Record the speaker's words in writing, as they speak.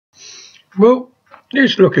Well,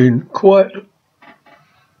 it's looking quite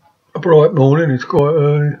a bright morning. It's quite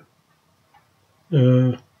early.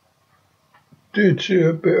 Did see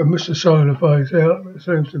a bit of Mr. Solar Phase out. It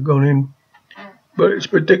seems to have gone in, but it's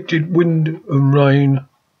predicted wind and rain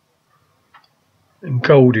and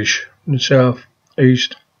coldish in the south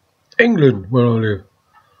east England where I live.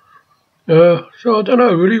 So I don't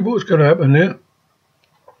know really what's going to happen there.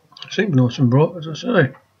 It seems nice and bright, as I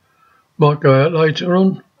say. Might go out later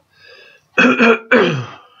on.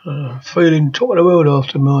 Feeling top of the world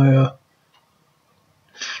after my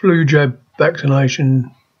flu jab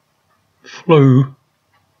vaccination flu.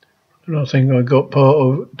 And I think I got part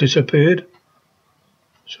of disappeared.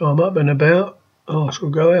 So I'm up and about. I shall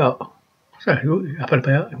go out. So up and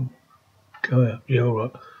about and go out. Yeah, all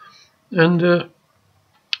right. And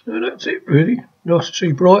that's it really. Nice to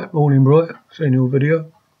see Bright, morning Bright. Seen your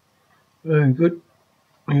video. Very good.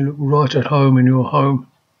 You look right at home in your home.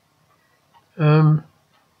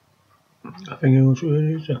 Nothing else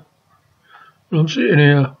really. So I'm sitting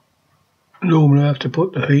here. Normally I have to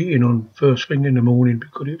put the heating on first thing in the morning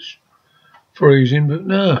because it's freezing, but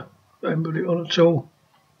no, I haven't put it on at all.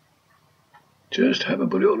 Just haven't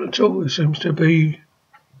put it on at all. It seems to be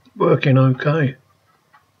working okay.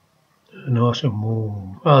 Nice and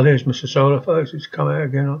warm. Oh, there's Mr. Solar Phase. It's come out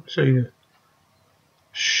again. I can see the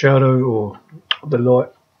shadow or the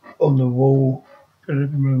light on the wall in the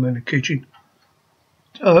living room and the kitchen.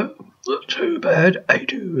 So, not too bad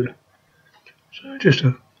at all. So, just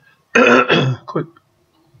a quick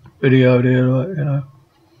video there, like, you know.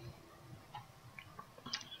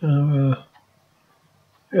 So,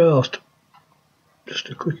 yeah, just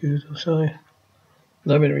a quickie, as I say.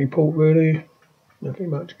 Nothing to report really. Nothing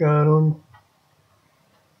much going on.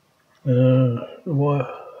 The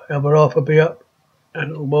other half will be up in a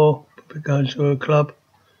little while. We'll be going to a club.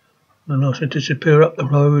 And I should disappear up the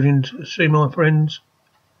road and see my friends.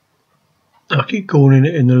 I keep calling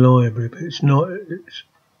it in the library, but it's not. It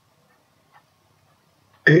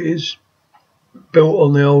is built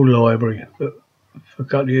on the old library for a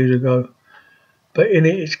couple of years ago. But in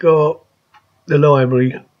it, it's got the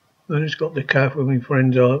library, and it's got the cafe where my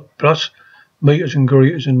friends are, plus meeters and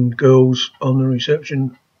greeters and girls on the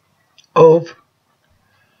reception of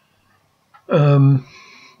the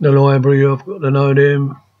library. I've got to know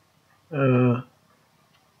them.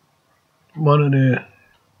 One of the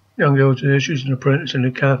young girls there, she's an apprentice in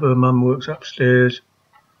the cafe. Her mum works upstairs.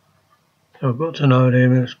 So I've got to know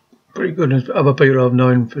them. It's pretty good. There's other people I've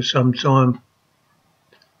known for some time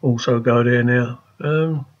also go there now.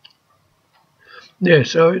 Yeah,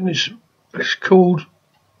 so it's called,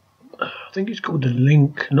 I think it's called the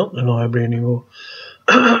Link, not the library anymore.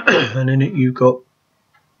 And in it you've got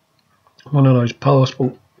one of those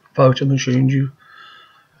passport photo machines. You've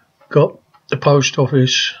got the post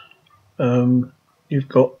office. You've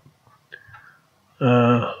got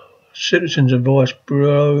Citizens Advice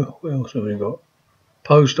Bureau. What else have we got?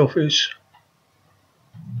 Post office.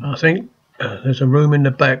 I think there's a room in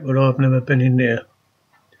the back, but I've never been in there.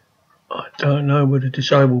 I don't know whether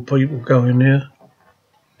disabled people go in there.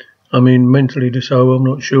 I mean, mentally disabled, I'm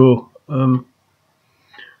not sure.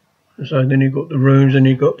 So then you've got the rooms, and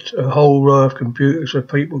you've got a whole row of computers for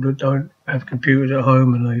people that don't have computers at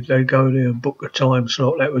home, and they go there and book a time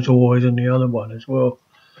slot. That was always in the other one as well.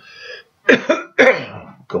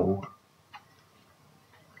 God.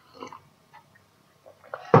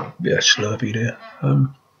 Bit of slurpy there.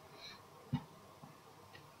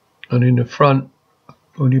 And in the front,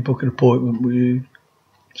 when you book an appointment with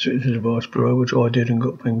Citizens Advice Bureau, which I did and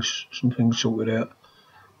got some things sorted out,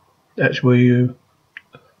 that's where you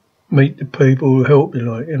meet the people who help you,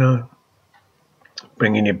 like, you know,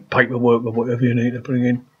 bring in your paperwork or whatever you need to bring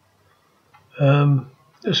in.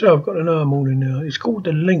 So I've got to know them all in there. It's called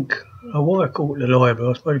the Link. Why I call it the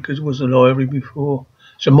library? I suppose because it was the library before.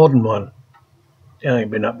 It's a modern one. It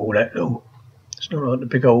ain't been up all that long. It's not like the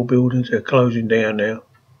big old buildings. They're closing down now.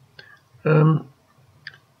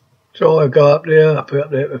 So I go up there. I'll be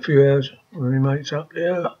up there for a few hours with my mates up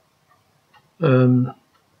there.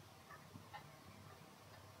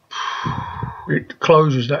 It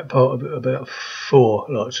closes that part of it about 4,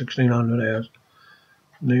 like 1600 hours.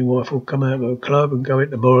 And my wife will come out of a club and go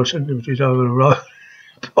into Morrison, which is over the road.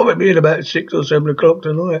 Probably at about 6 or 7 o'clock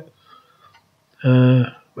tonight.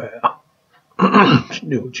 Well,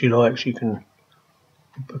 what she likes, she can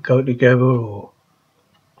go together, or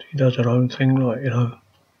she does her own thing, like, you know.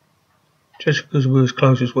 Just because we're as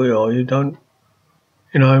close as we are, you don't,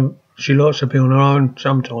 you know, she likes to be on her own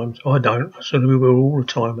sometimes. I don't. I sort of be with her all the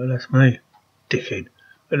time, but that's me. Dickhead.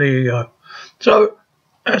 But there you go. So,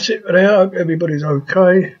 that's it for now. I hope everybody's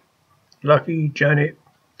okay. Lucky, Janet,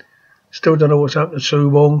 Still don't know what's happened to Su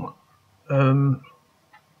Wong.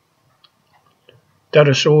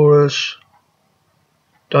 Dadasaurus,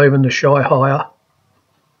 Dave and the Shy Hire,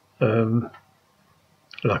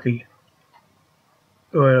 Lucky.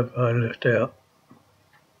 Who have I left out?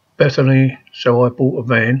 Bethany, so I bought a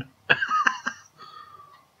van.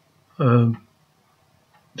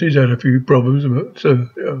 She's had a few problems, but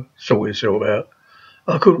sorted itself out.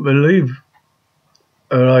 I couldn't believe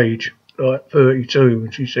her age, like 32,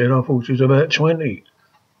 and she said I thought she was about 20.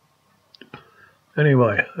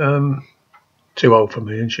 Anyway, too old for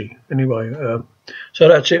me, isn't she? Anyway, so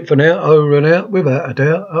that's it for now. Over and out, without a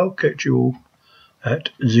doubt. I'll catch you all at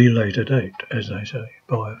the later date, as they say.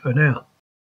 Bye for now.